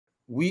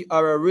we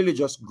are a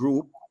religious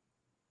group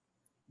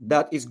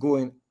that is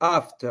going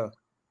after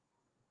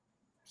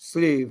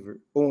slave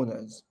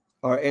owners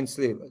or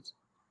enslavers,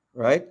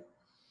 right?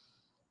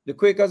 The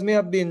Quakers may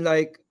have been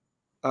like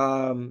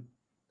a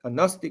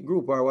Gnostic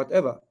group or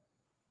whatever,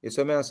 you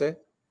see what I say?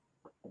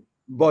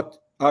 But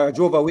our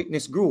Jehovah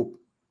Witness group.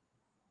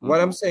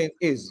 What I'm saying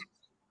is,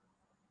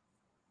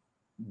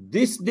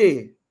 this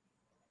day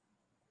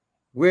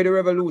where the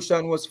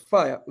revolution was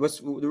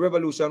the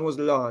revolution was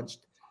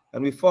launched,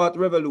 and we fought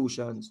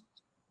revolutions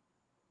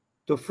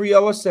to free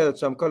ourselves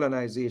from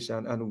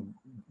colonization, and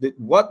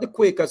what the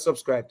Quakers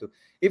subscribe to.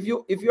 If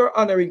you're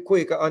honoring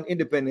Quaker on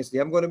Independence Day,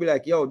 I'm going to be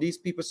like, yo, these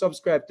people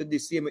subscribe to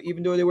this same,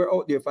 even though they were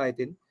out there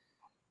fighting,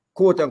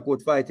 quote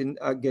unquote, fighting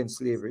against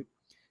slavery,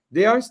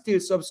 they are still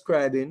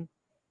subscribing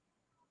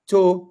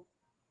to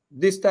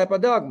this type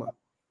of dogma.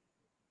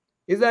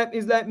 It's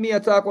like me, I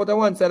talk out on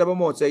one side of my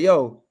mouth, say,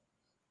 yo,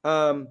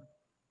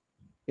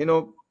 you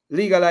know,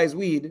 legalize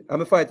weed.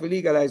 I'm a fight for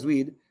legalize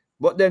weed,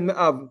 but then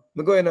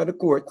me go into the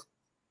court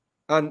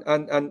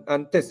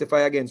and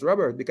testify against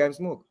Robert because I'm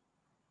smoke.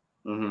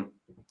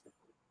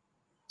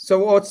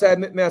 So outside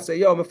me I say,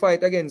 yo, me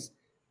fight against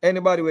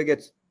anybody who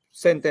gets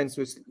sentenced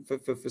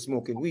for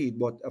smoking weed.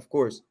 But of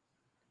course,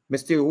 me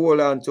still hold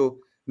on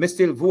to, me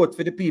still vote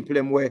for the people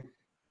them where,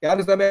 you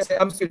understand me? I say,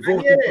 I'm still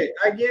voting.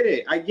 I get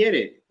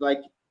it.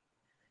 Like,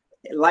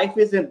 life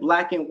isn't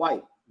black and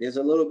white. There's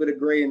a little bit of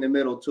gray in the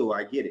middle too.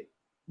 I get it.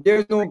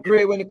 There's no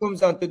gray when it comes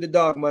down to the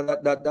dogma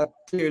that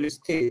clearly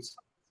states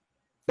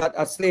that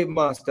a slave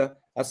master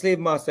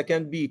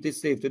can beat his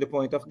slave to the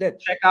point of death.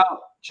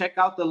 Check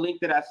out the link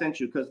that I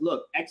sent you, because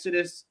look,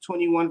 Exodus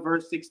 21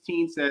 verse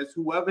 16 says,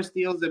 whoever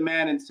steals a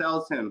man and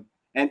sells him,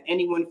 and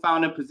anyone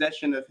found in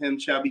possession of him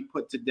shall be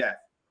put to death.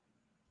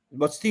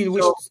 But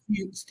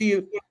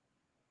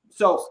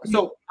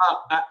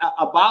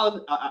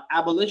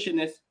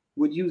abolitionists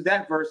would use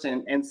that verse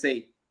and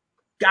say,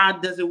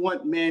 God doesn't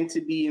want men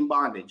to be in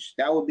bondage.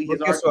 That would be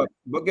his argument.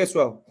 But guess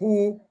what?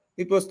 Who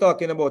it was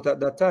talking about at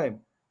that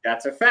time?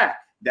 That's a fact.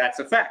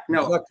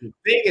 No, exactly.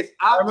 Thing is,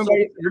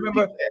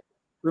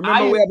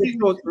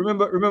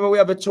 remember we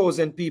have a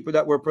chosen people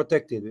that were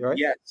protected, right?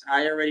 Yes,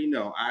 I already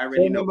know.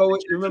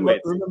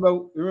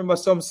 Remember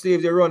some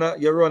slaves, you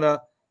run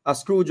a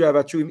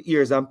screwdriver through him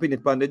ears and pin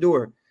it on the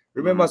door.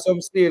 Remember some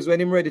slaves,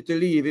 when him ready to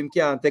leave, him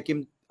can't take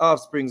him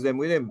offsprings them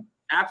with him.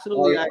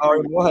 Absolutely.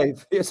 Our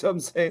wife. You know what I'm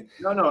saying?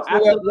 No, so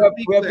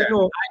absolutely.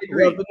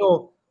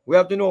 we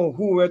have to know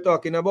who we're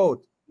talking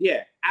about.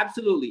 Yeah,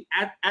 absolutely.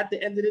 At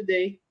the end of the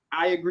day,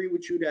 I agree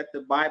with you that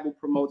the Bible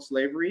promotes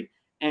slavery,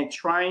 and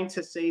trying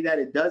to say that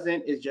it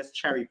doesn't is just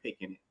cherry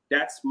picking it.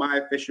 That's my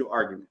official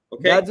argument.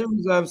 Okay. That's the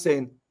reason I'm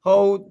saying,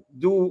 how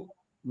do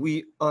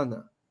we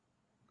honor,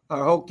 or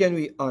how can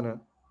we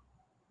honor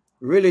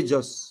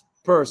religious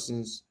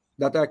persons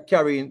that are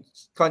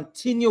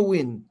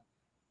continuing?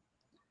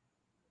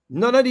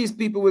 None of these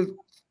people will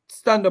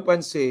stand up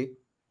and say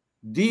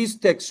these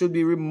texts should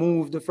be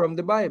removed from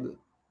the Bible.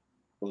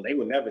 Well, they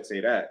would never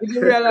say that.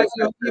 You realize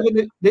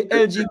even the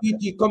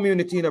LGBT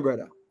community, you know,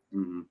 brother,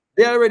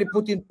 they already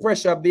putting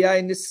pressure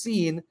behind the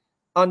scene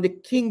on the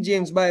King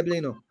James Bible,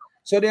 you know.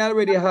 So they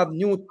already have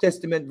New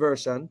Testament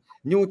version,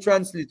 new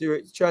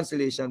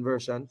translation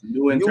version,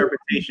 new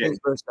interpretation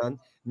version,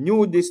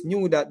 new this,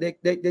 new that.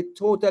 They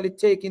totally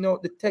taking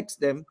out the text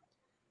them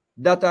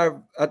that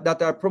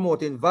are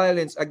promoting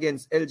violence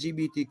against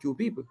LGBTQ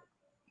people.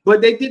 But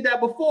they did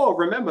that before.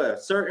 Remember,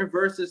 certain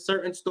verses,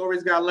 certain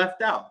stories got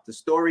left out. The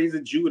stories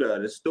of Judah,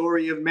 the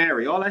story of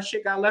Mary, all that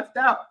shit got left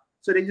out.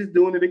 So they just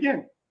doing it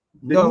again.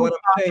 What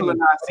I'm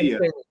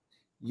saying,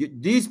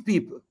 these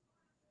people,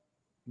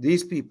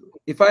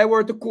 if I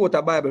were to quote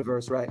a Bible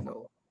verse right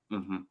now,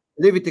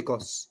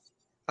 Leviticus,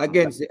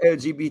 against the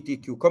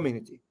LGBTQ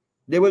community,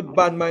 they will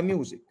ban my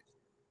music.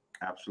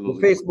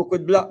 Absolutely. Facebook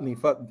would block me,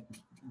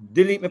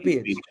 delete my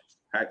page.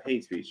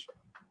 Hate speech.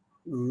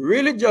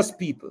 Religious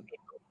people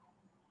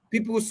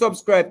who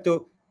subscribe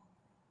to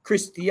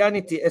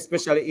Christianity,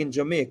 especially in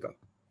Jamaica,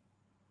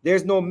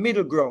 there's no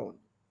middle ground.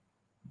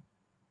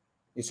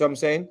 You see what I'm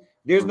saying?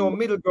 There's no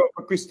middle ground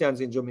for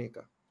Christians in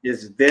Jamaica.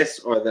 It's this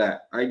or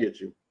that. I get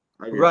you.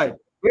 Right.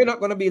 We're not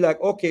going to be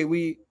like, okay,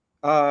 we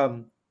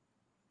are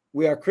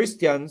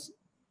Christians,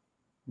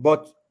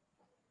 but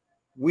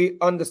we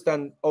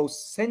understand how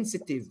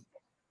sensitive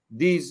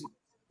these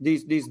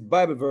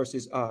Bible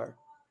verses are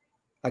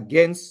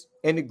against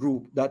any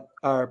group that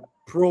are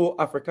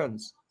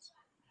pro-Africans.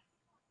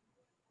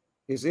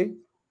 You see?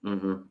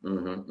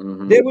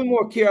 They will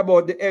more care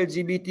about the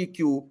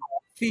LGBTQ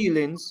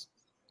feelings,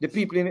 the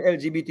people in the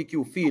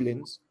LGBTQ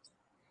feelings,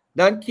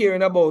 than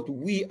caring about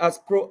we as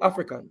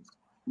pro-Africans.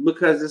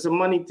 Because it's a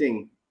money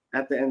thing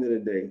at the end of the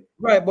day.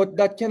 Right, but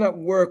that cannot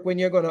work when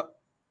you're going to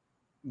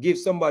give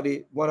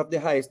somebody one of the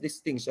highest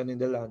distinction in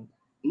the land.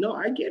 No,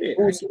 I get it.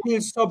 Who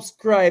still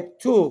subscribe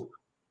to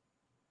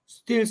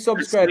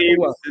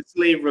what? The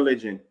slave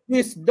religion.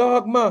 This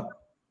dogma.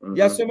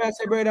 Yes, sir, I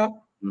say, brother.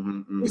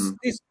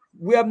 This,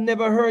 we have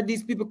never heard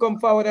these people come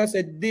forward and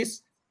say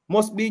this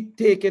must be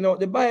taken out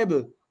the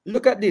Bible.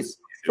 Look at this.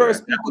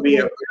 First that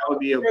Peter would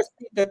be a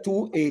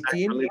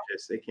 2:18.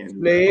 religious. They can't do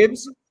that.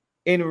 Slaves,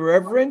 in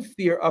reverent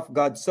fear of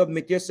God,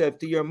 submit yourself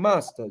to your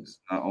masters,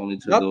 Not only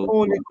to not those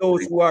only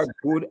those who are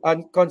good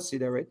and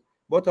considerate,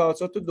 but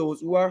also to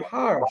those who are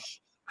harsh.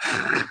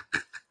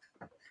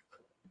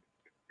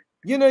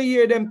 You know,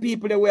 hear them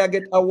people that way I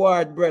get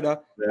award, brother.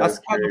 That's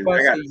crazy.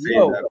 I gotta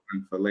save that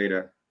one for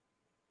later.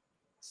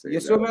 You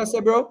saw me, I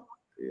said, bro?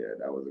 Yeah,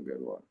 that was a good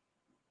one.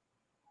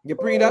 You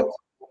pre that?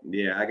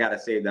 Yeah, I gotta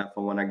save that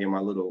for when I have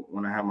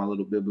my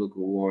little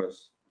biblical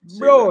wars.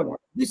 Bro,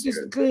 this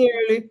is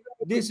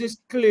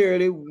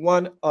clearly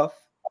one of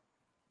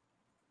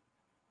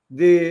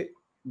the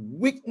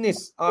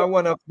weakness, or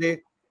one of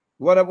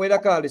what I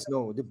call this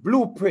now, the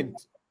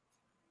blueprint.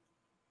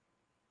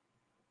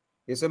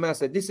 Yes, I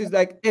said this is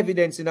like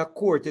evidence in a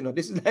court, you know.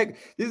 This is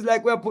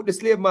like where I put the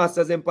slave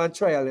masters in on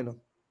trial, you know.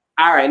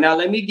 All right, now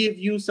let me give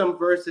you some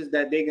verses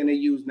that they're gonna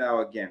use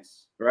now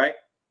against, right?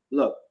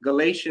 Look,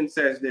 Galatians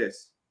says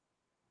this.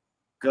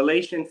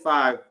 Galatians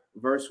 5,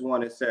 verse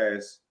 1, it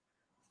says,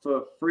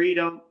 "For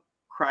freedom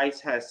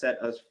Christ has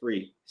set us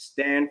free.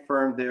 Stand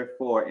firm,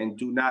 therefore, and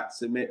do not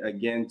submit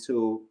again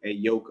to a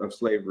yoke of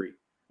slavery."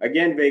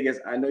 Again, Vegas,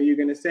 I know you're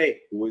going to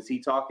say, who is he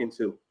talking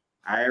to?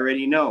 I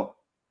already know.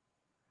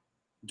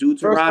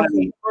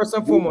 Deuteronomy says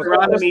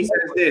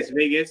this,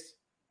 Vegas.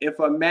 "If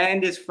a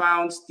man is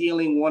found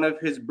stealing one of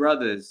his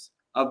brothers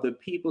of the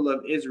people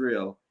of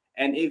Israel,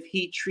 and if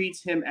he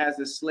treats him as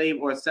a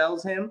slave or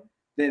sells him,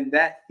 then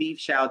that thief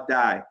shall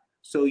die.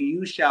 So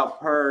you shall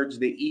purge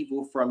the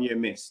evil from your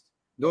midst."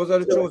 Those are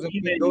the chosen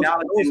people.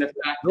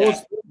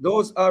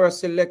 Those are a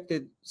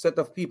selected set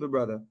of people,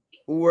 brother,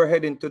 who were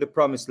heading to the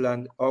promised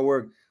land,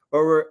 or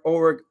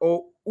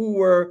who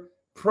were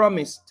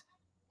promised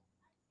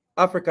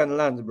African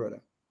lands,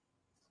 brother.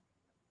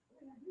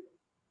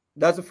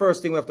 That's the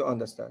first thing we have to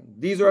understand.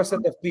 These are a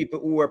set of people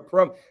who were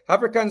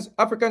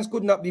Africans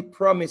could not be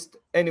promised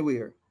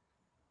anywhere,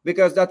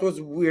 because that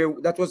was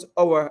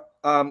our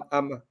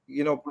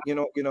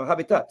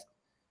habitat.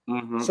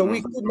 So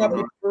we could not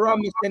be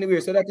promised anywhere.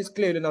 So that is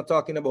clearly not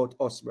talking about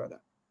us, brother.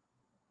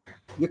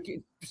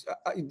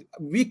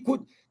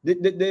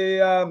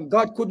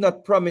 God could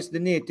not promise the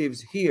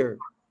natives here,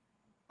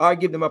 or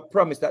give them a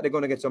promise that they're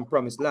going to get some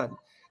promised land.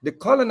 The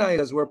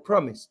colonizers were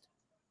promised.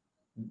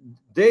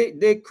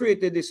 They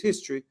created this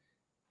history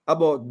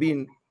about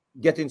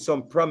getting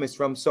some promise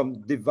from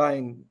some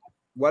divine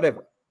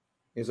whatever.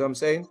 You know what I'm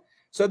saying?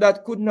 So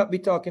that could not be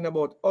talking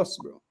about us,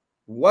 bro.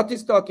 What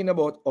is talking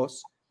about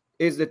us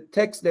is the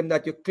text them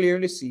that you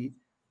clearly see,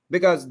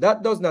 because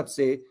that does not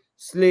say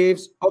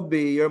slaves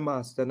obey your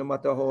master no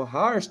matter how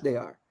harsh they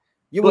are.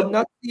 You would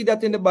not see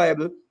that in the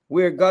Bible,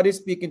 where God is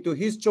speaking to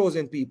his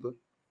chosen people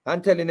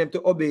and telling them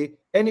to obey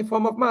any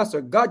form of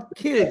master. God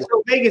killed.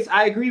 So Vegas,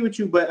 I agree with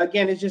you, but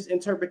again, it's just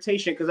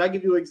interpretation. Because I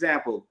give you an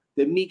example: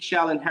 the meek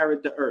shall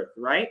inherit the earth,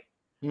 right?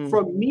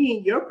 From me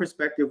and your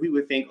perspective, we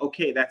would think,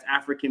 okay, that's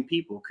African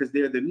people because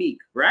they're the meek,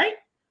 right?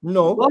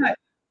 No. But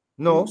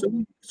no.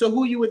 So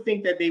who you would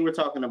think that they were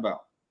talking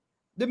about?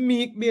 The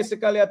meek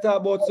basically are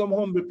talking about some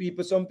humble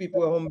people. Some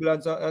people are humble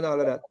and all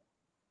of that,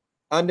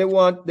 and they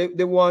want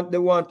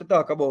to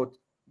talk about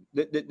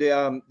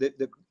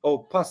how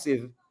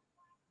passive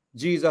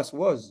Jesus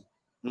was.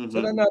 So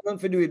they're not going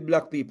to do with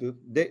black people.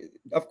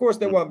 Of course,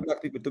 they want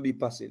black people to be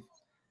passive.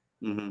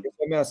 That's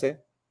what I say.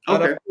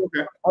 And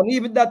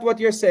even that, what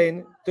you're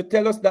saying, to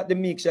tell us that the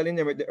meek shall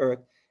inherit the earth,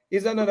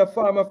 is another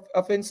form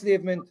of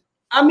enslavement.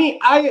 I mean,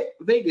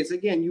 Vegas,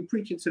 again, you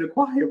preaching to the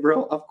choir,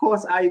 bro. Of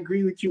course, I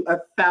agree with you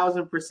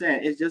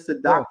 1,000%. It's just a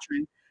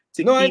doctrine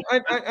to keep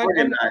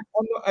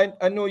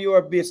I know you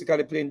are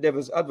basically playing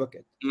devil's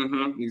advocate.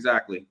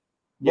 Exactly.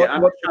 But I'm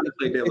trying to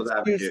play devil's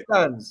advocate. It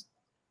stands.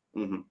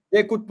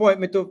 They could point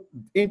me to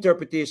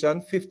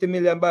interpretation, 50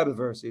 million Bible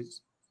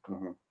verses.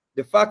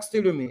 The fact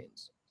still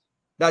remains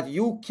that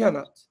you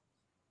cannot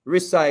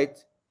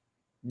recite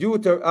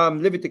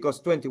Leviticus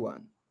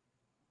 21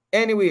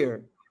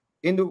 anywhere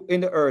in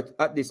the earth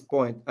at this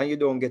point, and you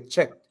don't get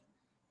checked.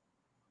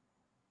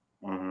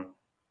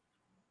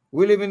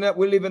 We live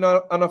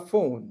on a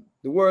phone.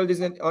 The world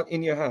isn't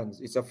in your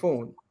hands. It's a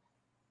phone.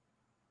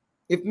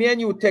 If me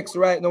and you text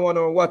right now on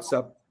our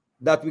WhatsApp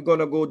that we're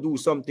gonna go do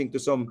something to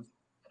some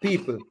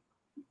people,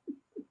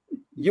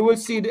 you will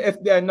see the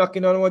FBI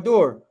knocking on our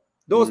door.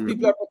 Those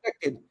people are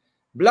protected.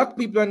 Black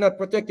people are not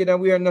protected,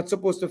 and we are not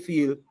supposed to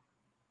feel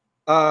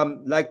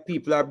like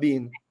people are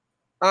being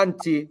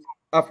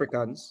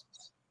anti-Africans.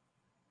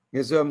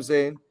 You see what I'm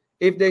saying?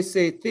 If they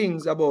say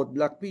things about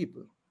black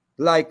people,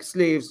 like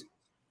slaves,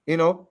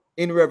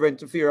 in reverent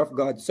to fear of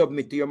God,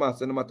 submit to your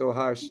master no matter how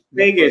harsh.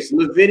 Vegas,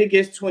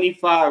 Leviticus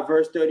 25,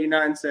 verse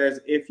 39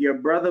 says, "If your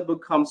brother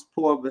becomes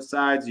poor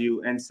besides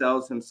you and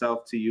sells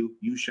himself to you,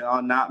 you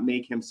shall not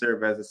make him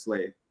serve as a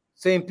slave."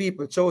 Same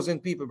people, chosen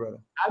people, brother.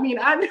 I mean,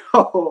 I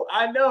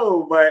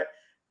know, but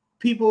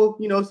people,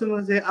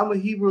 someone say, "I'm a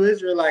Hebrew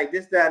Israelite,"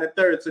 this, that, and the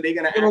third, so they're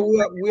gonna.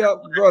 We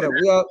are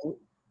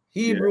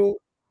Hebrew.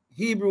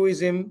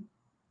 Hebrewism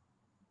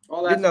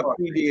did not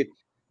predate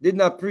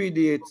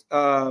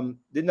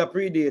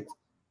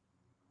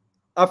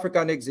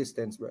African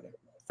existence, brother.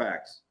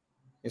 Facts.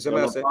 You see So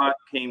what I'm saying? Levant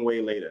came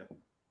way later.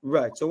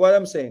 Right. So what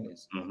I'm saying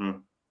is,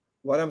 Mhm.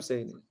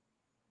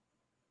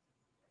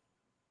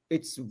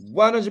 it's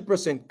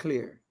 100%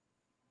 clear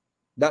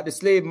that the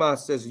slave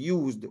masters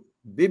used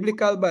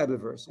biblical Bible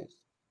verses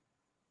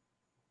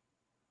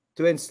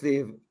to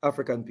enslave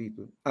African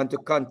people and to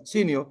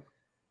continue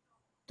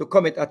to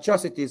commit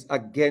atrocities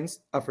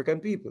against African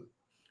people.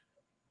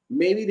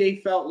 Maybe they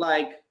felt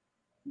like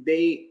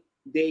they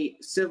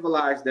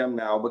civilized them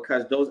now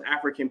because those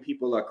African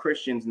people are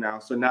Christians now,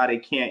 so now they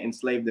can't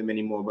enslave them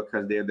anymore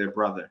because they're their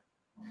brother.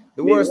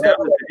 The Maybe worst, that type,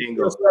 was the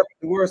angle.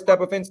 the worst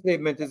type of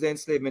enslavement is the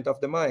enslavement of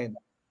the mind,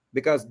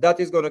 because that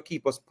is going to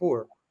keep us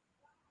poor.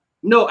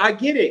 No, I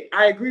get it.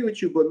 I agree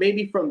with you, but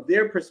maybe from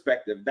their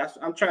perspective, that's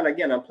I'm trying to,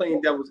 again, I'm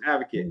playing devil's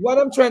advocate. What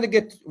I'm trying to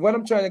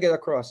get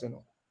across, you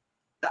know.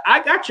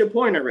 I got your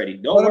point already.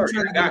 Don't worry.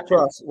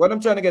 What I'm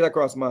trying to get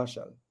across,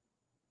 Marshall.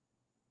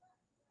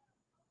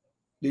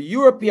 The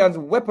Europeans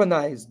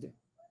weaponized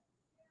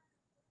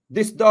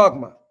this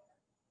dogma,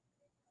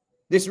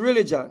 this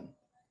religion.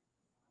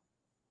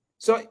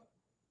 So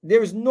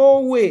there is no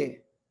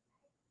way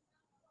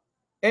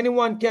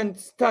anyone can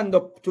stand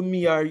up to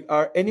me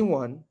or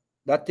anyone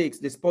that takes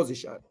this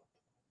position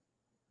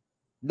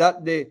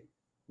that the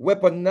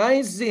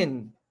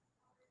weaponizing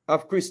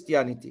of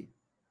Christianity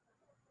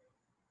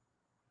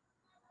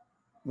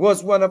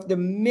was one of the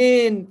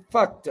main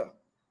factors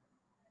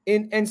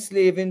in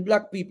enslaving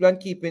black people and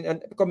keeping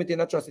and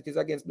committing atrocities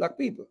against black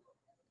people.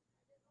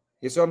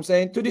 You see what I'm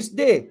saying? To this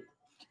day.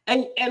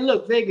 And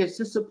look, Vegas,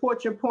 to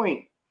support your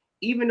point,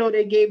 even though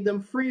they gave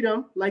them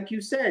freedom, like you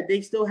said, they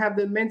still have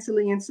them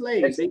mentally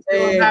enslaved. They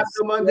still have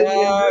them under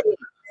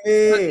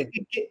the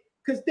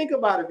because think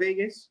about it,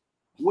 Vegas.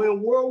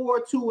 When World War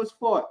II was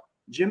fought,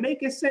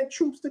 Jamaica sent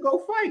troops to go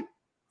fight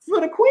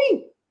for the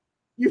Queen.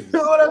 You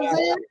feel what I'm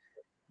saying?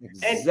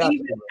 Exactly. And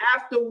even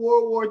after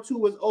World War II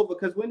was over,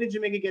 because when did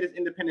Jamaica get its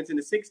independence? In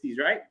the 60s,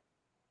 right?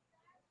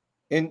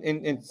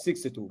 In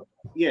 62.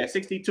 Yeah,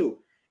 62.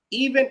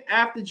 Even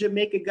after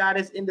Jamaica got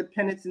its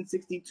independence in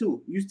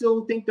 62, you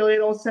still think though they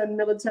don't send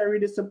military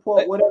to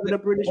support whatever the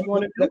British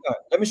want to do?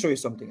 Let me show you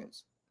something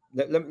else.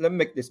 Let me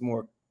make this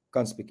more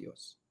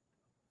conspicuous.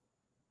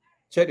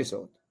 Check this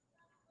out.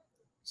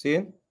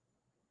 See?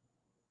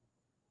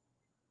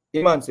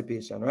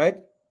 Emancipation, right?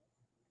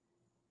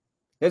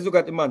 Let's look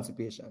at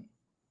emancipation.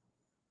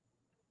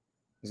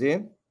 See?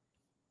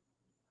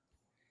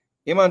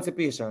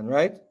 Emancipation,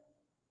 right?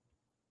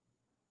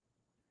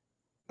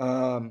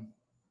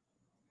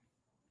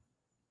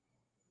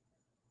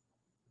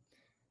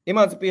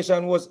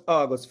 Emancipation was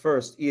August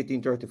 1st,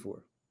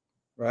 1834,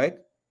 right?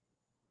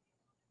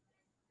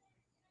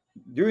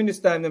 During this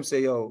time, them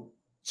say, yo,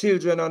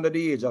 children under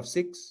the age of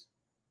 6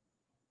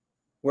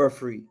 were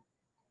free.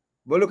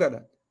 But look at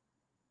that.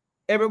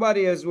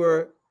 Everybody else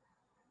were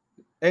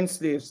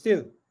enslaved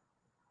still.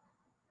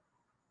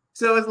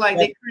 So it's like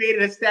they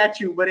created a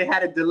statute, but it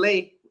had a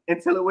delay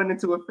until it went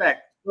into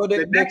effect. So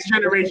the next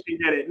generation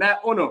get it,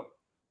 not uno.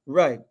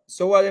 Right.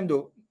 So what them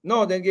do?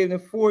 No, they gave them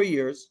 4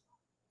 years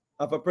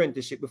of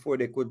apprenticeship before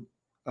they could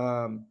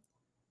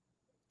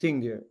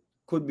thing there.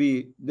 Could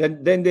be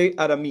then they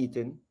had a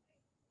meeting.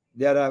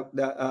 They had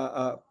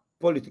a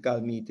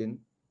political meeting.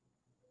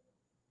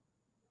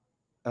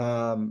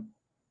 And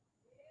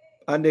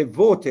they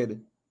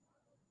voted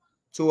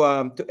to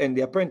end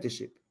the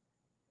apprenticeship.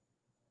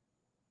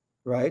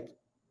 Right?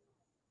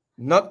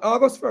 Not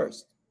August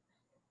 1st.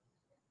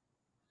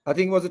 I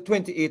think it was the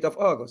 28th of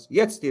August.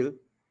 Yet still,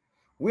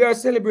 we are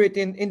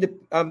celebrating in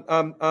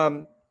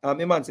the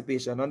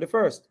emancipation on the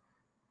 1st,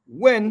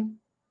 when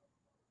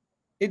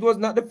it was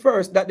not the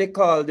 1st that they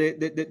called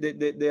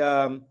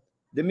the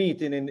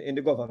meeting in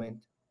the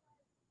government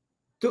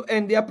to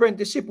end the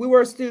apprenticeship. We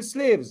were still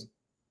slaves.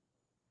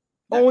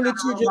 Only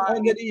children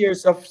under the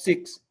years of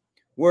 6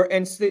 were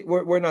enslaved.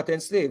 Were not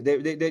enslaved.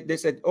 They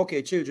said,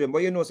 okay, children,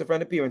 but you know, so from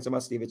the parents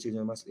must slave, the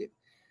children must slave.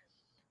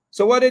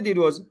 So what they did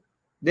was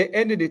they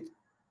ended it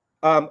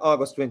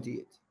August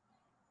 28th,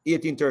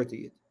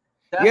 1838.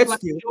 That's like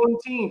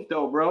Juneteenth,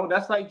 though, bro.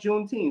 That's like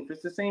Juneteenth.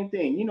 It's the same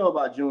thing. You know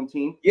about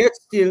Juneteenth. Yet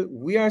still,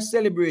 we are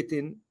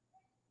celebrating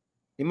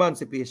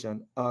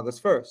emancipation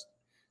August 1st.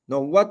 Now,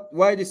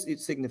 why this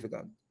is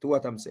significant to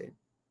what I'm saying?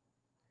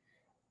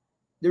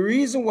 The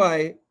reason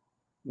why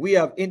we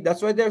have,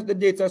 that's why the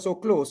dates are so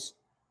close,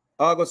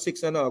 August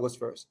 6th and August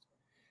 1st.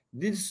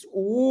 This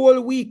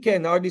whole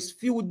weekend, or these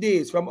few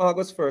days from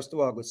August 1st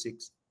to August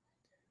 6th,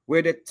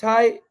 where they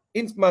tie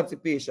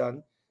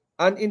emancipation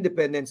and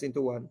independence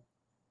into one,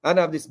 and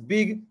have this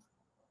big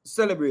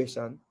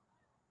celebration,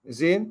 you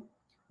see,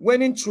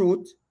 when in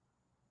truth,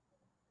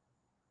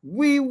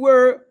 we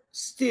were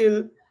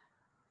still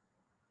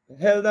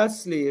held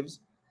as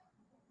slaves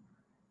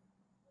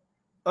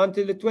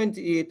until the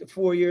 28th,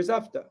 4 years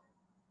after.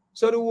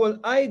 So the whole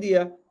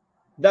idea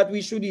that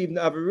we should even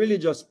have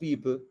religious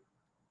people,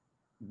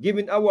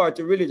 giving award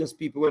to religious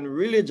people, when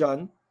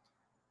religion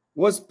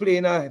was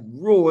playing a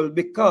role,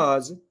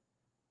 because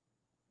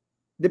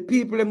the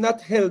people have not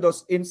held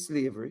us in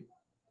slavery,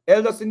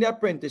 held us in the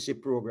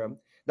apprenticeship program,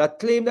 that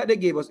claim that they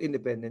gave us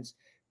independence,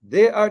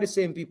 they are the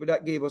same people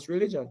that gave us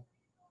religion.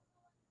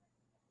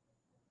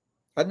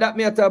 And that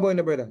me a talk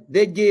about, brother.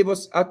 They gave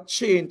us a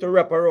chain to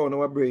wrap around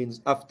our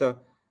brains after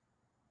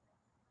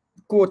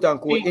quote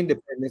unquote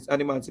independence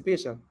and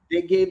emancipation.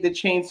 They gave the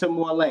chain some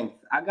more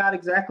length. I got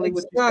exactly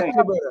what you're saying.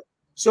 Brother.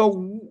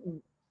 So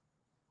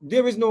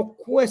there is no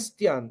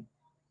question.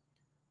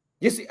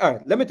 You see, all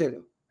right, let me tell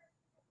you.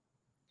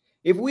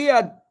 If we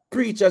had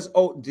preachers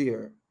out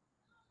there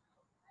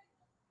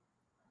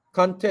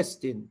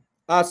contesting,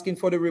 asking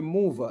for the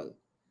removal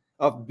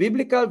of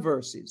biblical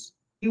verses,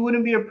 you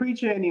wouldn't be a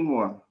preacher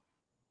anymore.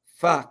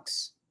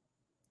 Facts.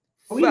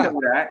 We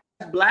know that.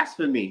 That's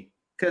blasphemy,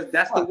 because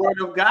that's the word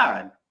of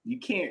God. You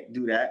can't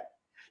do that.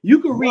 You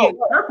can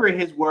reinterpret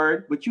his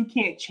word, but you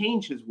can't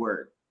change his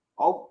word.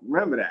 Oh,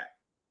 remember that.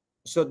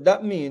 So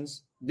that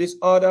means this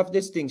order of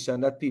distinction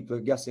that people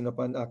are gassing up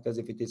and act as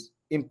if it is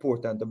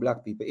important to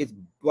black people. It's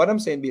what I'm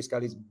saying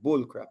basically is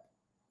bullcrap.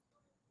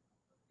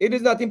 It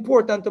is not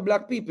important to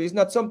black people. It's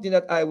not something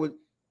that I would,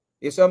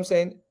 you see what I'm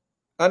saying?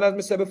 And as I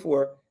said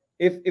before,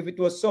 if it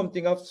was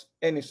something of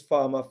any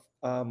form of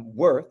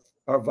worth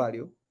or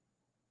value,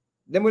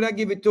 then would I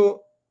give it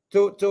to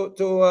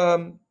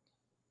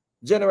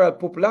General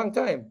Pope long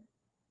time?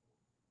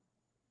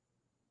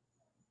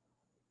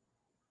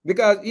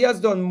 Because he has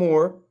done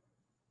more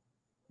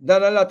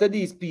than a lot of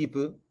these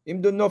people.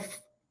 Him do enough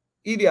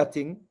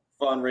idioting.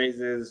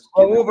 Fundraisers.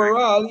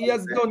 Overall, he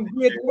has done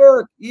great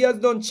work. He has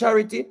done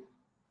charity.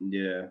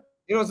 Yeah.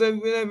 You know, so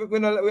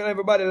when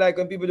everybody like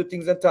when people do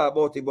things and talk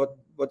about it, but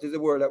what is the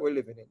world that we're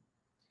living in?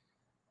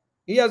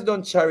 He has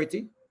done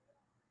charity.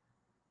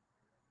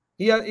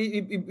 He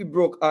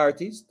broke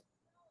artists.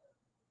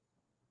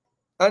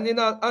 And in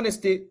all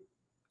honesty,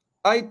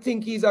 I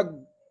think he's a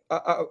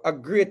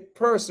great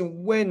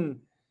person when,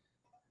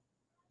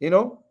 you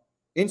know,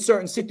 in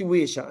certain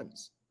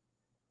situations.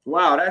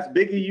 Wow, that's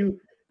big of you.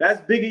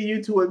 That's big of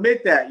you to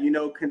admit that, you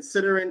know,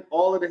 considering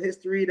all of the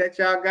history that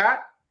y'all got.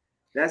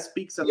 That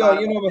speaks a lot.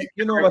 You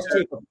know me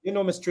straight up. You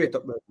know me straight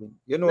up, Bertrand.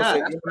 You know,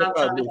 that's what I'm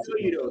trying to tell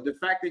you, though. The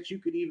fact that you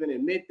could even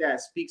admit that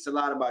speaks a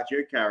lot about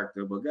your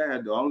character. But go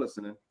ahead, though. I'm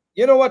listening.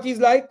 You know what he's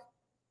like?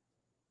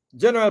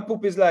 General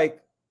Poop is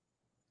like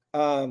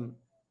a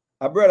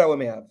brother we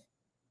may have.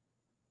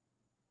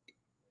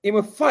 He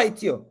will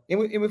fight you. He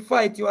will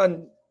fight you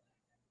and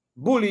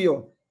bully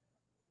you.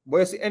 But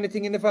you see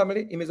anything in the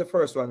family, him is the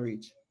first one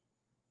reach.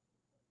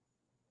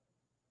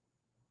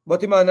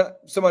 But him and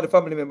some of the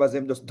family members,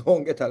 them just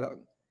don't get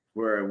along.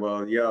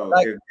 Well,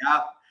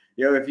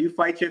 if you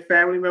fight your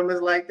family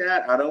members like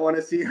that, I don't want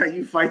to see how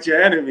you fight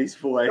your enemies,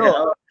 boy.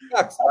 No,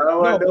 I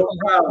don't want no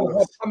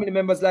problems. Family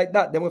members like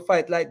that, then we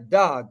fight like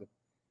dog,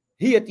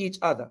 hate each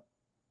other.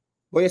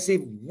 But you see,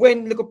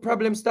 when little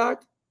problems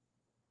start,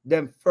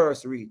 them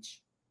first reach.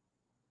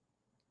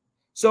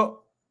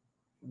 So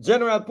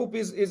General Poop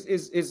is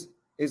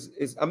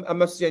I'm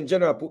not saying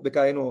General Poop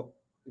because I know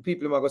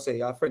people are gonna say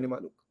your friend him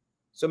look.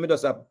 So me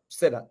just have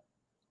said that.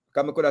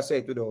 Because I could have said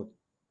it without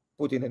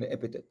putting an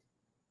epithet.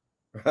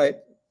 Right?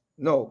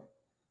 No.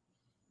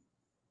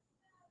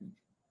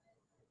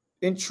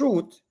 In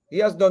truth, he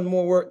has done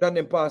more work than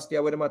them past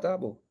year with them at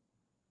about.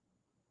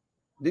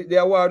 The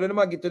award when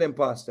I get to them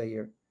pastor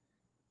here.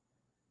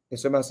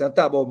 So I say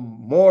talk about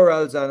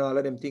morals and all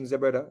of them things,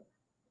 brother.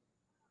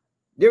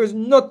 There is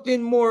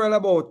nothing moral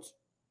about,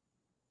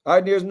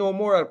 or there's no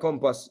moral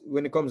compass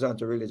when it comes down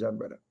to religion,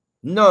 brother.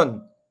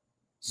 None.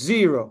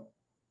 Zero.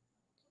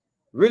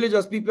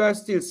 Religious people are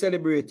still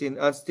celebrating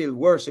and still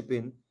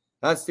worshiping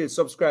and still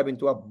subscribing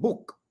to a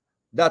book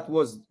that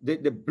was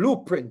the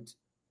blueprint.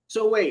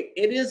 So wait,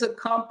 it is a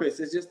compass.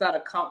 It's just not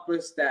a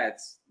compass that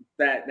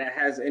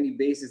has any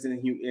basis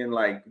in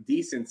like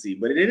decency,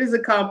 but it is a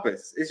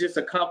compass. It's just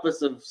a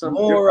compass of some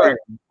moral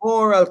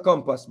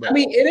compass. Brother. I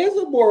mean, it is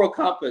a moral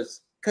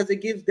compass because it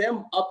gives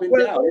them up and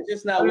down. It's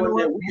just not one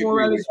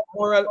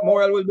that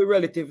moral will be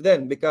relative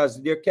then,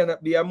 because there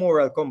cannot be a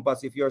moral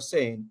compass if you're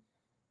saying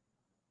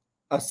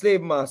a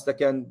slave master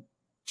can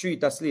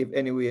treat a slave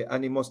anyway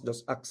and he must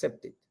just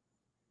accept it.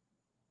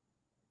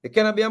 There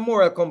cannot be a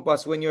moral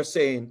compass when you're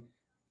saying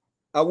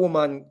a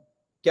woman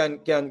a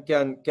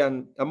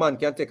man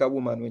can take a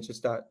woman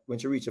when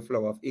she reach a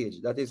flower of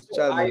age. That is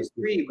child. I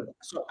agree.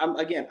 So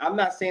I'm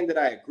not saying that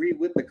I agree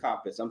with the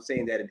compass. I'm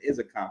saying that it is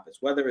a compass,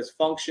 whether it's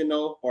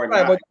functional or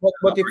not.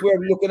 But if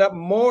we're looking at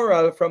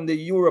moral from the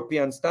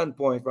European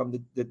standpoint, from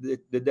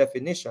the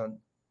definition,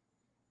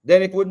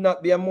 then it would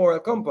not be a moral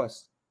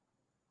compass.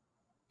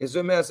 Is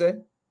what I say?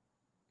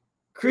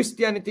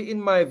 Christianity,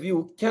 in my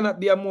view, cannot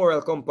be a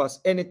moral compass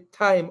any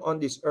time on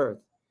this earth.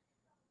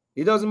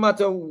 It doesn't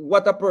matter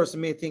what a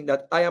person may think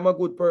that I am a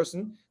good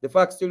person. The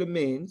fact still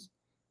remains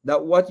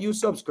that what you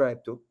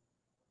subscribe to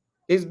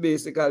is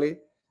basically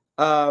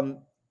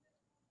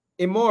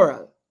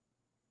immoral,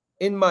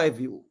 in my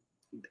view.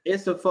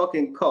 It's a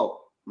fucking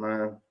cult,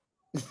 man.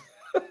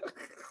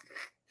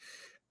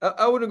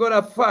 I wouldn't go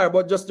that far,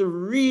 but just the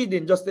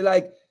reading, just the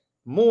like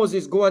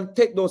Moses go and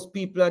take those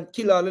people and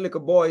kill all the little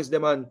boys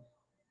them and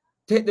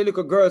take the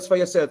little girls for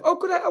yourself. How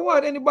could I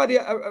award anybody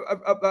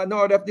an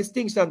order of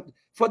distinction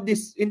for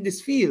this in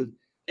this field?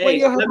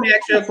 Hey, let me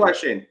ask you a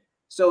question.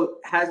 So,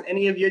 has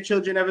any of your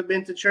children ever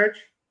been to church?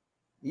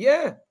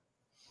 Yeah.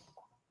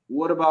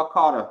 What about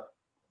Carter?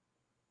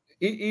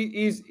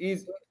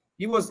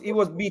 He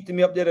was beating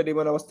me up the other day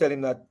when I was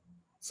telling that.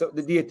 So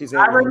the deity is.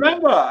 I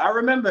remember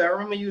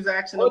you was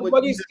asking him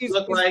what Jesus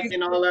looked like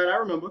and all that. I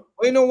remember.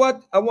 Well, you know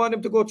what? I want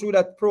him to go through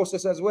that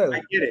process as well.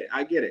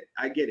 I get it.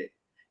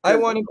 I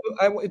want him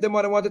to. If the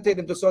mother want to take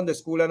them to Sunday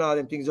school and all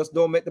them things, just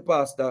don't make the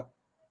pastor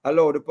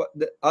allow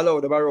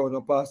the baron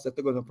or pastor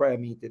to go to prayer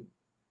meeting.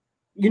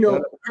 You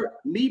know,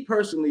 me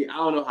personally, I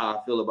don't know how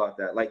I feel about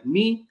that. Like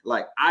me,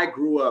 like I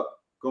grew up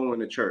going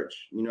to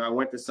church. You know, I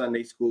went to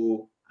Sunday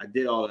school. I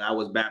did all that. I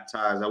was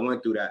baptized. I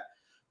went through that.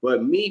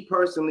 But me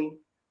personally,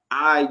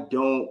 I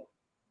don't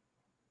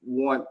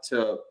want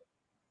to.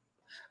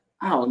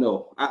 I don't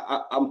know.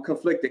 I'm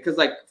conflicted because,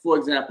 like, for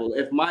example,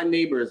 if my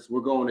neighbors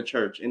were going to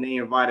church and they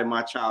invited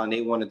my child and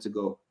they wanted to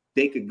go,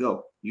 they could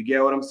go. You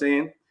get what I'm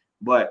saying?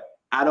 But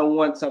I don't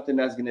want something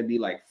that's going to be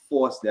like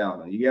forced down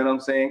them. You get what I'm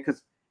saying?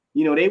 Because,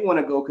 you know, they want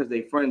to go because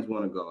their friends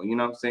want to go. You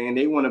know what I'm saying?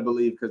 They want to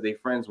believe because their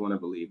friends want to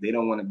believe. They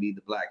don't want to be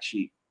the black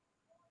sheep.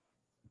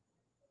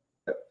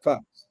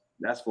 Facts.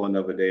 That's for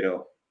another day,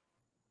 though.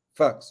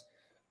 Facts.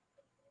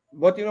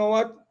 But you know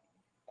what?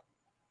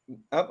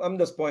 I'm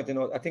just pointing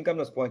out. I think I'm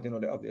just pointing out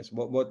the obvious.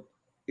 But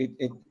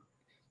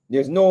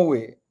there's no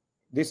way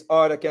this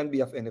order can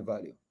be of any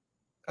value.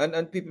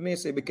 And people may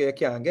say because you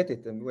can't get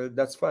it, and well,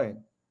 that's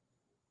fine.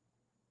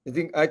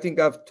 I think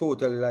I've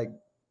totally like,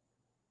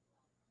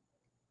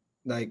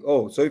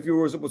 oh, so if you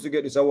were supposed to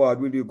get this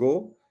award, will you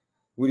go?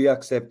 Will you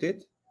accept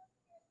it?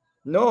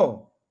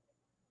 No.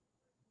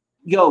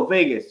 Yo,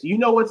 Vegas, you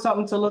know what's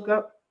something to look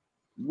up?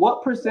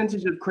 What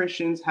percentage of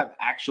Christians have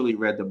actually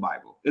read the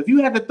Bible? If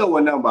you had to throw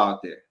a number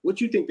out there,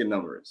 what you think the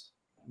number is?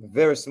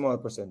 Very small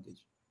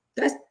percentage.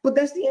 That's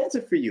the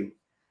answer for you.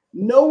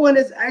 No one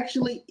has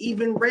actually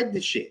even read the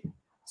shit.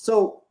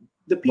 So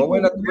the people we're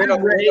not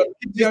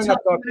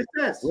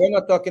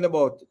talking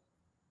about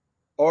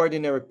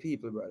ordinary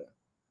people, brother.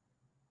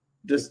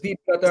 The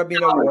people that are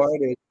being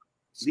awarded,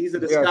 these are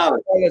the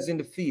scholars in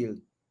the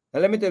field.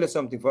 And let me tell you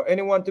something: for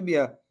anyone to be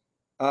a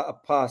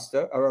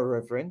pastor or a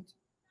reverend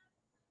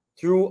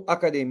through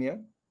academia,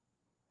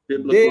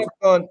 they have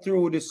gone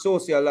through the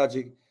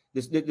sociology,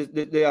 the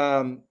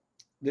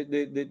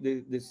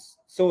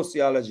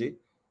sociology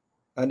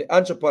and the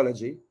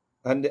anthropology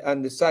and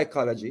the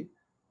psychology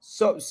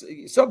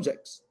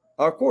subjects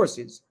or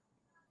courses.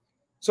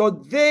 So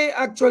they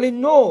actually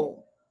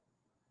know.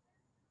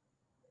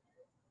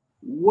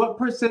 What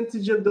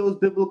percentage of those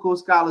biblical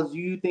scholars do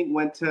you think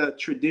went to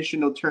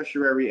traditional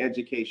tertiary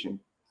education?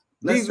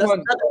 These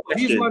ones,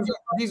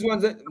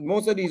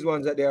 most of these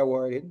ones that they are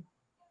awarded.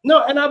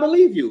 No, and I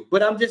believe you,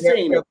 but I'm just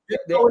saying,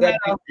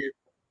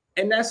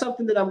 and that's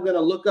something that I'm going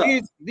to look up.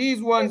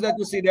 These ones that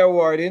you see they're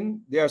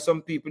awarding, there are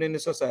some people in the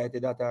society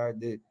that are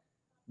the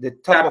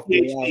top of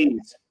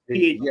PhDs,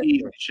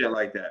 shit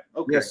like that.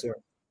 Okay. Yes, sir.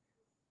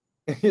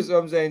 You know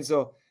what I'm saying?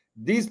 So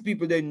these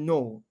people, they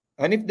know,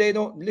 and if they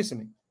don't listen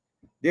to me,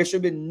 there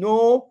should be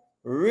no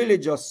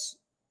religious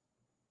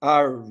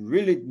or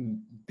really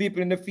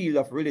people in the field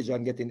of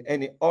religion getting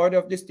any order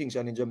of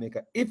distinction in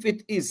Jamaica if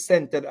it is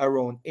centered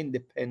around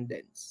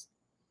independence.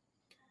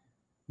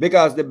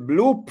 Because the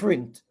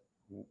blueprint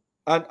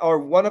and are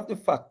one of the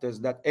factors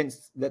that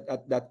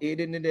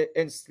aided in the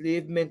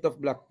enslavement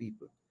of black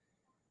people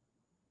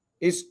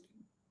is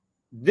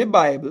the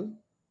Bible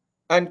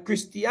and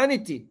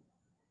Christianity.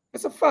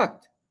 It's a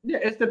fact. Yeah,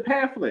 it's the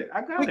pamphlet.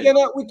 I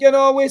got We can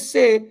always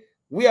say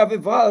we have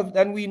evolved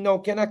and we now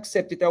can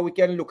accept it, or we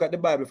can look at the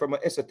Bible from an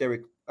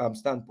esoteric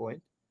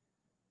standpoint.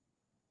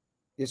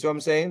 You see what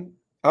I'm saying?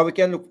 Or we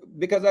can look,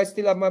 because I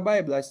still have my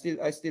Bible. I still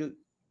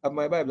have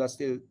my Bible.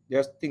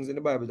 There's things in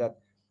the Bible that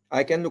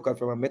I can look at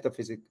from a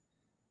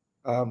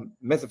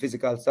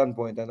metaphysical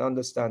standpoint and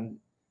understand,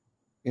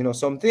 you know,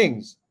 some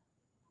things.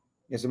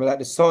 You see, like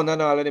the sun and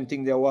all of them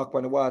things, they walk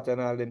on the water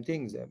and all them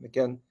things. We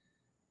can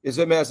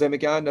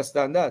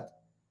understand that.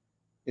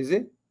 Is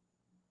it?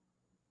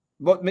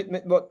 But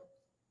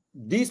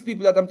these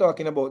people that I'm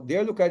talking about,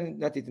 they're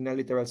looking at it in a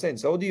literal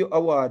sense. How do you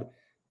award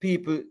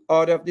people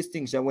order of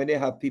distinction when they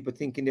have people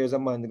thinking there's a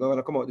man going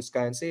to come out of the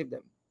sky and save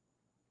them?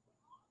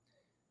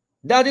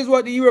 That is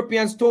what the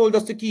Europeans told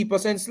us to keep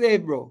us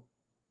enslaved, bro.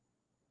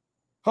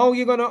 How are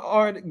you going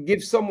to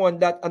give someone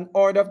that an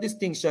order of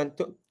distinction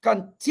to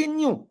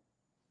continue?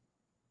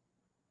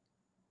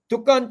 To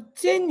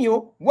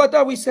continue, what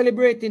are we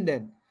celebrating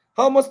then?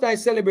 How must I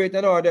celebrate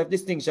an order of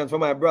distinction for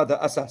my brother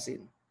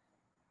assassin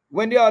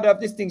when the order of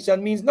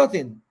distinction means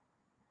nothing?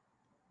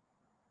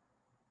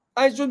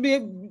 I should be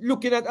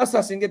looking at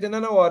assassin getting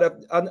an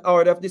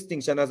order of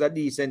distinction as a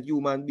decent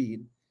human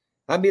being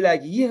and be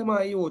like, yeah,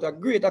 my youth, a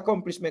great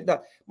accomplishment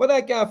that. But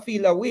I can't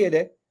feel that way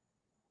there.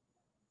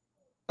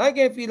 I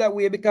can't feel that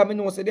way because I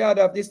know so the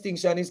order of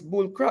distinction is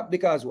bull crap.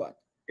 Because what?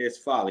 It's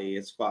folly.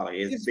 It's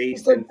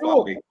based in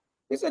folly.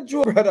 It's a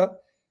joke, brother.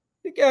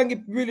 You can't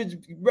get really,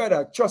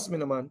 brother. Trust me,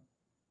 no, man.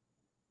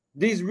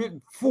 These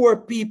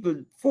four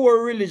people,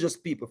 four religious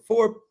people,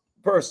 four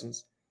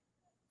persons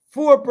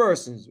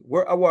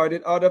were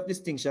awarded order of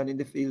distinction in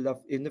the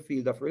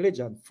field of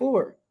religion.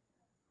 Four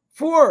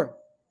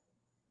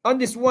on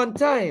this one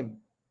time,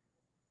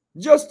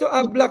 just to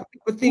have black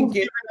people Who's thinking.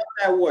 giving up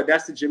that award?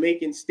 That's the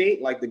Jamaican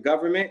state, like the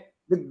government.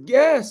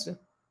 Yes,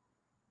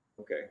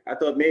 Okay, I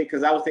thought maybe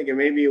because I was thinking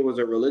maybe it was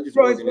a religious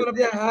bro, it's organization. one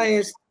of the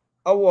highest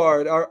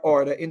award or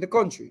order in the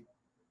country.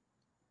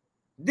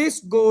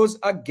 This goes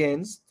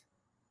against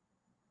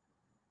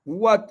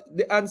what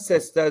the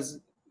ancestors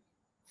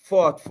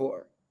fought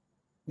for.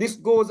 This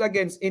goes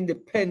against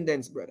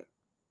independence, brother.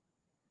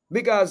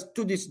 Because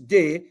to this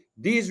day,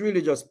 these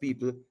religious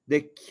people,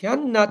 they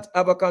cannot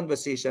have a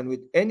conversation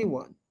with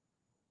anyone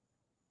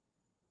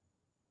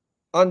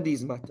on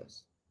these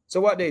matters.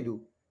 So what they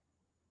do?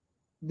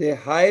 They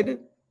hide.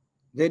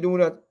 They do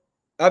not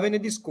have any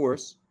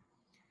discourse.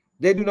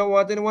 They do not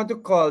want anyone to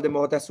call them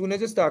out. As soon as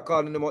they start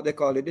calling them out, they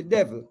call it the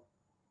devil.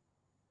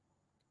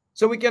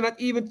 So we cannot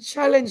even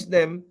challenge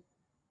them.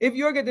 If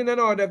you're getting an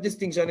order of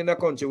distinction in the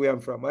country where I'm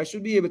from, I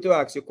should be able to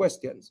ask you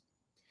questions.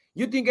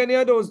 You think any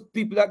of those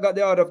people that got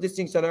the order of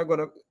distinction are going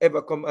to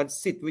ever come and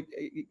sit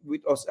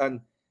with us,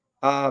 and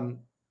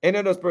any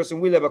of those person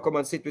will ever come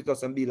and sit with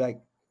us and be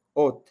like,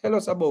 oh, tell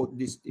us about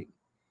this thing?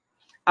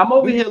 I'm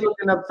over here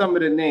looking up some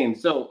of the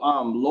names. So,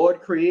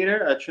 Lord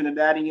Creator, a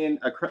Trinidadian,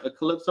 a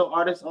calypso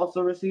artist,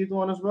 also received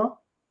one as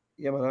well.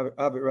 Yeah, man,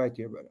 I have it right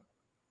here, brother.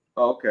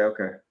 Oh,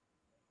 okay.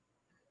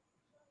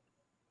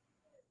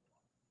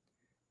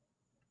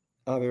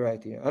 I have it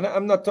right here, and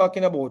I'm not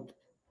talking about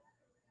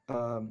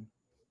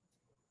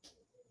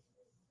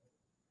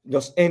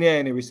just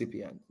any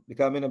recipient,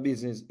 because I'm in a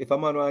business. If a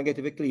man want to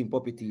get a clean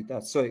puppy teeth,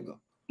 that's so it go.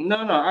 No,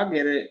 I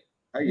get it.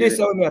 This is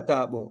what we are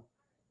talking about.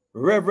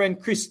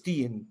 Reverend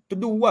Christine, to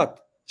do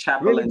what?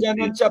 Chaplaincy.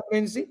 Religion and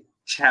chaplaincy?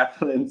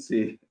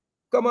 Chaplaincy.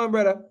 Come on,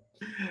 brother.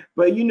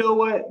 But you know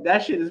what?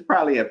 That shit is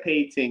probably a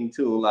paid thing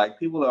too. Like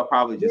people are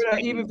probably just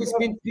even if it's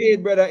been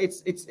paid, brother,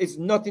 it's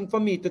nothing for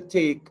me to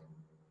take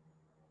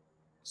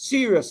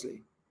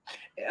seriously.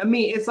 I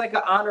mean, it's like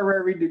an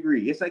honorary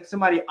degree. It's like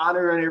somebody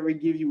honorary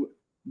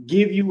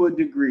give you a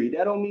degree.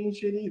 That don't mean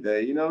shit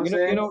either. You know what I'm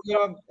saying?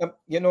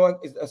 You know,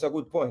 that's a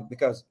good point,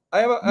 because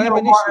I have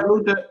an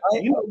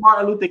issue.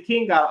 Martin Luther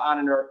King got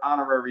an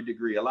honorary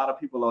degree. A lot of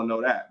people don't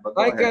know that. But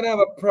I can have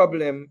a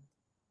problem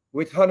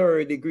with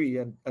honorary degree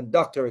and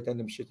doctorate and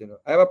them shit, you know.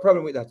 I have a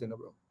problem with that, you know,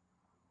 bro.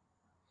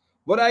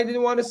 But I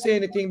didn't want to say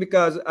anything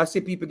because I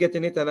see people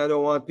getting it, and I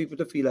don't want people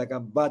to feel like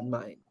I'm bad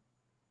mind.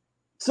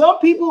 Some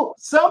people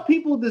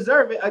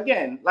deserve it.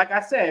 Again, like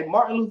I said,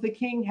 Martin Luther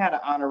King had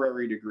an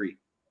honorary degree.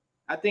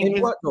 I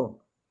think what though?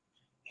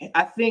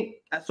 I think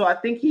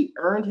he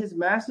earned his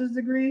master's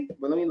degree.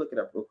 But let me look it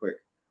up real quick.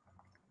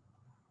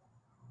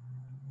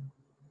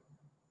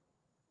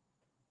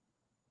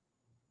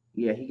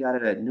 Yeah, he got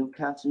it at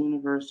Newcastle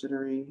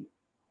University.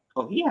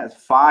 Oh, he has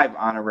 5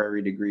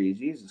 honorary degrees.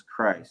 Jesus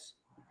Christ.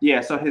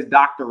 Yeah, so his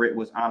doctorate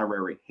was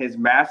honorary. His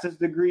master's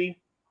degree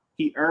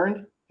he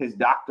earned, his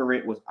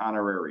doctorate was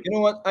honorary. You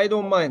know what? I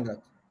don't mind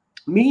that.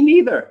 Me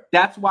neither.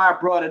 That's why I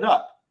brought it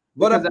up.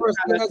 But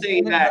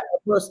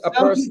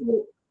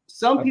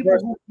some people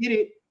who get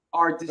it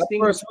are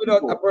distinguished.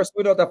 A person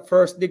without a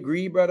first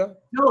degree, brother.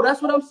 No,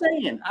 that's what I'm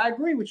saying. I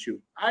agree with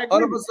you.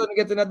 All of a sudden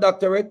getting a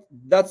doctorate,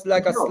 that's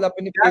like a slap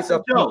in the face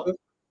of people.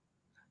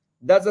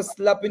 That's a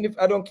slap in the.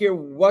 I don't care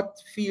what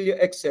field you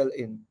excel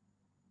in.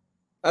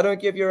 I don't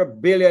care if you're a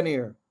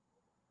billionaire.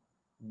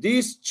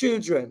 These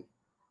children,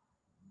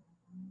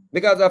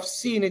 because I've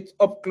seen it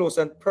up close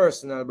and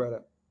personal,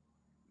 brother.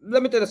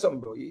 Let me tell you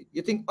something, bro.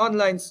 You think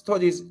online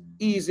studies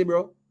easy,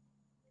 bro?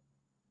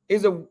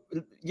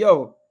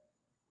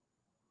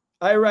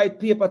 I write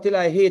paper till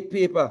I hate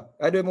paper.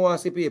 I don't even want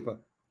to see paper.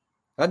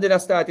 And then I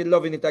started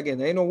loving it again.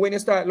 And you know when you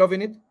start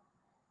loving it?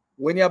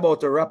 When you're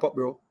about to wrap up,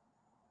 bro.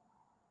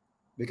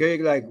 Because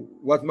you're like,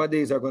 what my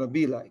days are going to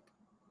be like.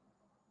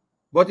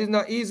 But it's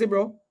not easy,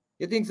 bro.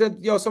 You think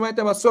that, sometimes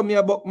I saw me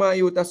a book, my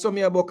youth, I saw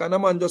me a book, and a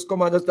man just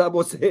come and just start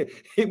about say,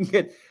 him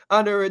get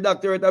honorary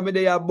doctorate, I mean,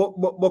 they have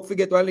book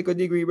forget one little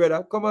degree,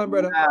 brother. Come on,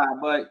 brother. Nah,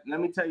 but let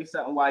me tell you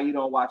something why you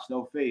don't watch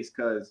No Face,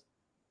 because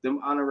them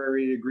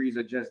honorary degrees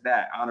are just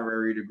that,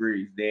 honorary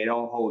degrees. They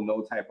don't hold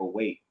no type of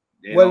weight.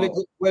 Well,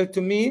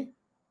 to me,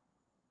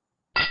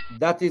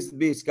 that is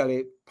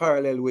basically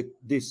parallel with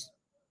this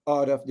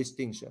order of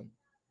distinction.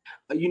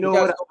 You know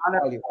what?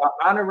 An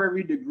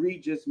honorary degree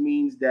just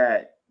means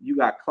that you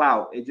got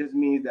clout. It just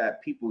means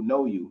that people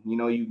know you. You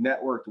know, you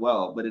networked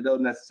well, but it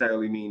doesn't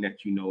necessarily mean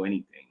that you know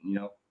anything, you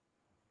know,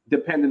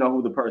 depending on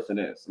who the person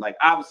is. Like,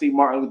 obviously,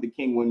 Martin Luther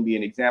King wouldn't be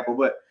an example,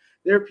 but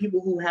there are people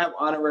who have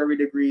honorary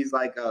degrees,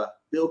 like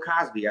Bill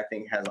Cosby, I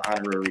think, has an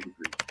honorary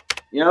degree.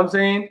 You know what I'm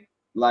saying?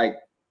 Like,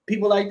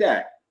 people like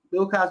that.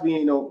 Bill Cosby he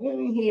ain't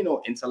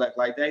no intellect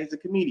like that. He's a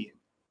comedian.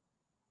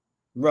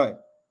 Right.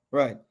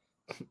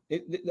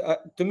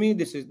 To me,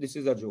 this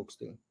is a joke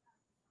still.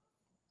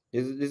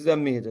 This is a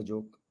major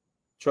joke.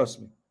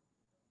 Trust me.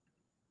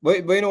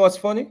 But you know what's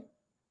funny?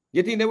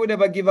 You think they would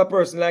ever give a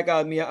person like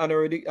me an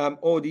honorary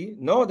OD?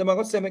 No, they're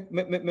gonna say I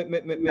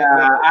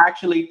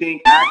actually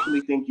think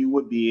you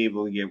would be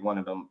able to get one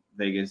of them,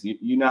 Vegas.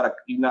 You're not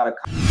a